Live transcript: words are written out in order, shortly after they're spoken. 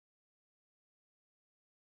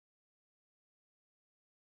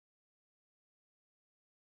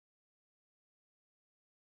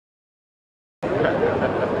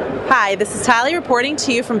Hi, this is Tali reporting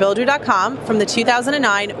to you from buildaroo.com from the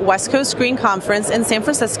 2009 West Coast Green Conference in San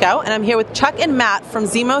Francisco, and I'm here with Chuck and Matt from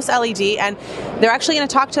Zemos LED, and they're actually going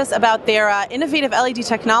to talk to us about their innovative LED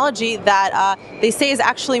technology that they say is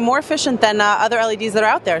actually more efficient than other LEDs that are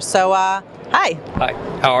out there. So, hi. Hi.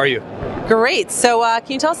 How are you? Great. So,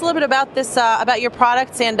 can you tell us a little bit about this, about your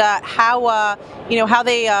products and how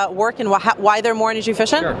they work and why they're more energy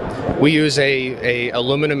efficient? Sure. We use a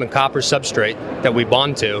aluminum and copper substrate that we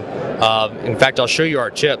bond to. In fact, I'll show you our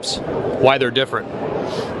chips, why they're different.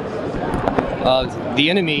 The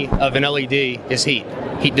enemy of an LED is heat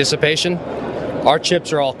dissipation. Our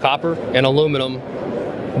chips are all copper and aluminum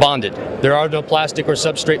bonded. There are no plastic or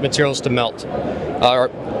substrate materials to melt.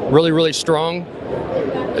 Really, really strong.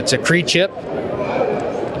 It's a Cree chip.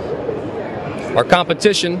 Our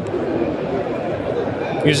competition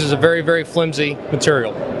uses a very, very flimsy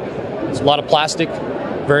material. It's a lot of plastic,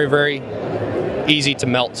 very, very easy to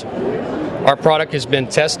melt. Our product has been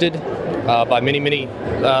tested by many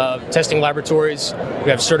testing laboratories. We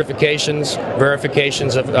have certifications,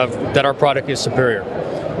 verifications of that our product is superior.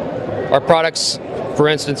 Our products, for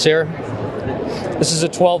instance here, this is a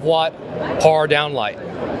 12-watt PAR downlight.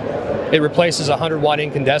 It replaces a 100-watt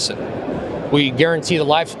incandescent. We guarantee the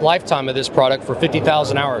lifetime of this product for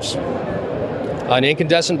 50,000 hours. An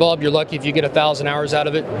incandescent bulb, you're lucky if you get 1,000 hours out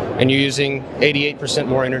of it, and you're using 88%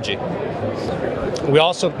 more energy. We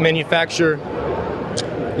also manufacture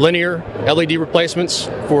linear LED replacements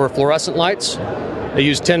for fluorescent lights. They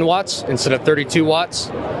use 10 watts instead of 32 watts.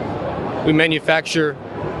 We manufacture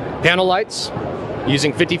panel lights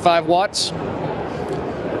using 55 watts.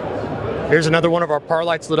 Here's another one of our PAR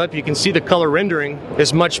lights lit up. You can see the color rendering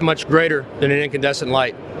is much, much greater than an incandescent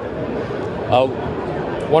light.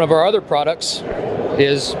 One of our other products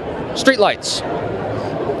is street lights.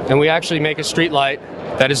 And we actually make a street light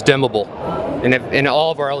that is dimmable. And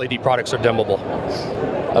all of our LED products are dimmable.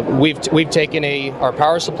 We've taken our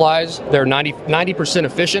power supplies. They're 90%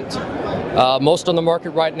 efficient. Most on the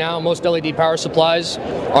market right now, most LED power supplies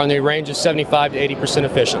are in the range of 75 to 80%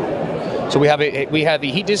 efficient. So we have the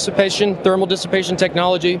heat dissipation, thermal dissipation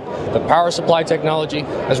technology, the power supply technology,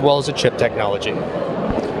 as well as the chip technology.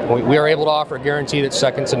 We are able to offer a guarantee that's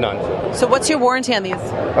second to none. So what's your warranty on these?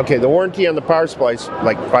 Okay, the warranty on the power supply is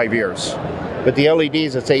like 5 years. But the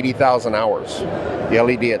LEDs, it's 80,000 hours, the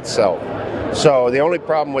LED itself. So the only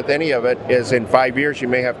problem with any of it is in 5 years you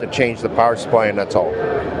may have to change the power supply, and that's all.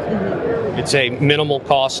 Mm-hmm. It's a minimal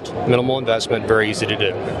cost, minimal investment, very easy to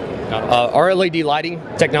do. Our LED lighting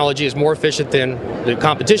technology is more efficient than the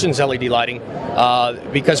competition's LED lighting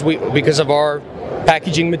because of our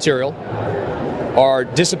packaging material. Our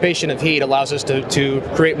dissipation of heat allows us to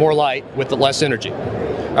create more light with less energy.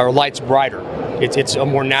 Our light's brighter. It's a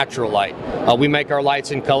more natural light. We make our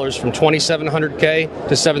lights in colors from 2700K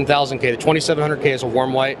to 7000K. The 2700K is a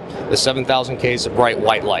warm white. The 7000K is a bright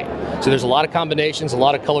white light. So there's a lot of combinations, a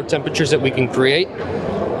lot of color temperatures that we can create.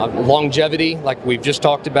 Longevity, like we've just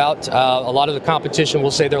talked about. A lot of the competition will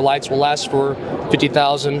say their lights will last for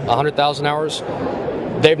 50,000, 100,000 hours.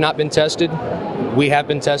 They've not been tested. We have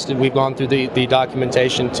been tested. We've gone through the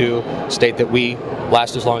documentation to state that we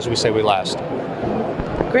last as long as we say we last.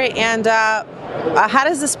 Great. And how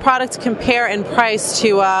does this product compare in price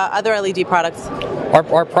to other LED products?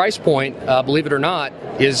 Our price point, believe it or not,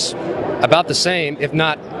 is about the same, if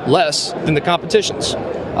not less, than the competition's.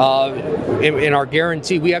 In our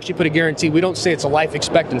guarantee, we actually put a guarantee. We don't say it's a life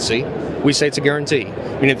expectancy. We say it's a guarantee.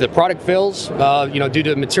 I mean, if the product fails, due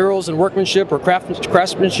to materials and workmanship or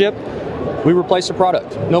craftsmanship, we replace the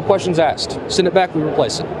product. No questions asked. Send it back, we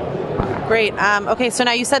replace it. Great. Okay, so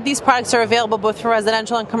now you said these products are available both for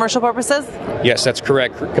residential and commercial purposes? Yes, that's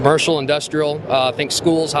correct. Commercial, industrial, think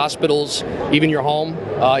schools, hospitals, even your home,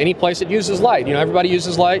 any place that uses light. Everybody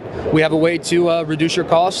uses light. We have a way to reduce your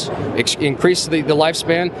costs, increase the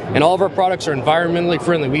lifespan, and all of our products are environmentally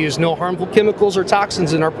friendly. We use no harmful chemicals or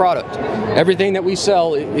toxins in our product. Everything that we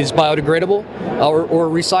sell is biodegradable or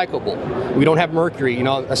recyclable. We don't have mercury. A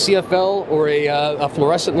CFL or a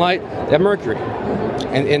fluorescent light, they have mercury.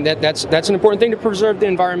 And that's an important thing to preserve the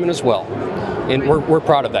environment as well. And we're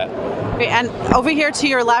proud of that. Okay, and over here to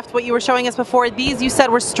your left, what you were showing us before, these you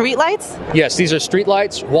said were street lights? Yes, these are street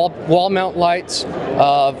lights, wall mount lights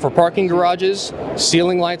for parking garages,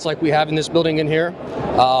 ceiling lights like we have in this building in here.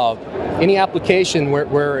 Any application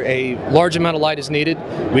where a large amount of light is needed,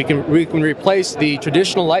 we can replace the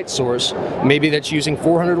traditional light source, maybe that's using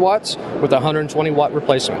 400 watts, with a 120 watt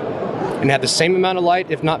replacement, and have the same amount of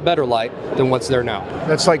light, if not better light, than what's there now.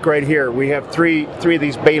 That's like right here. We have three of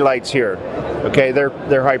these bay lights here. Okay,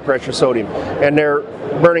 they're high pressure sodium, and they're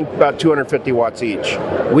burning about 250 watts each.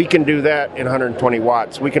 We can do that in 120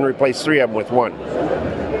 watts. We can replace 3 of them with 1,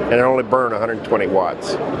 and it only burn 120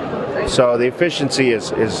 watts. So the efficiency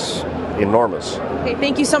is enormous. Okay,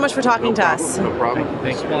 thank you so much for talking to us. No problem.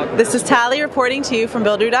 Thanks. This is Tally reporting to you from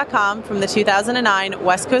buildaroo.com from the 2009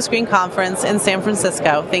 West Coast Green Conference in San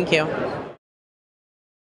Francisco. Thank you.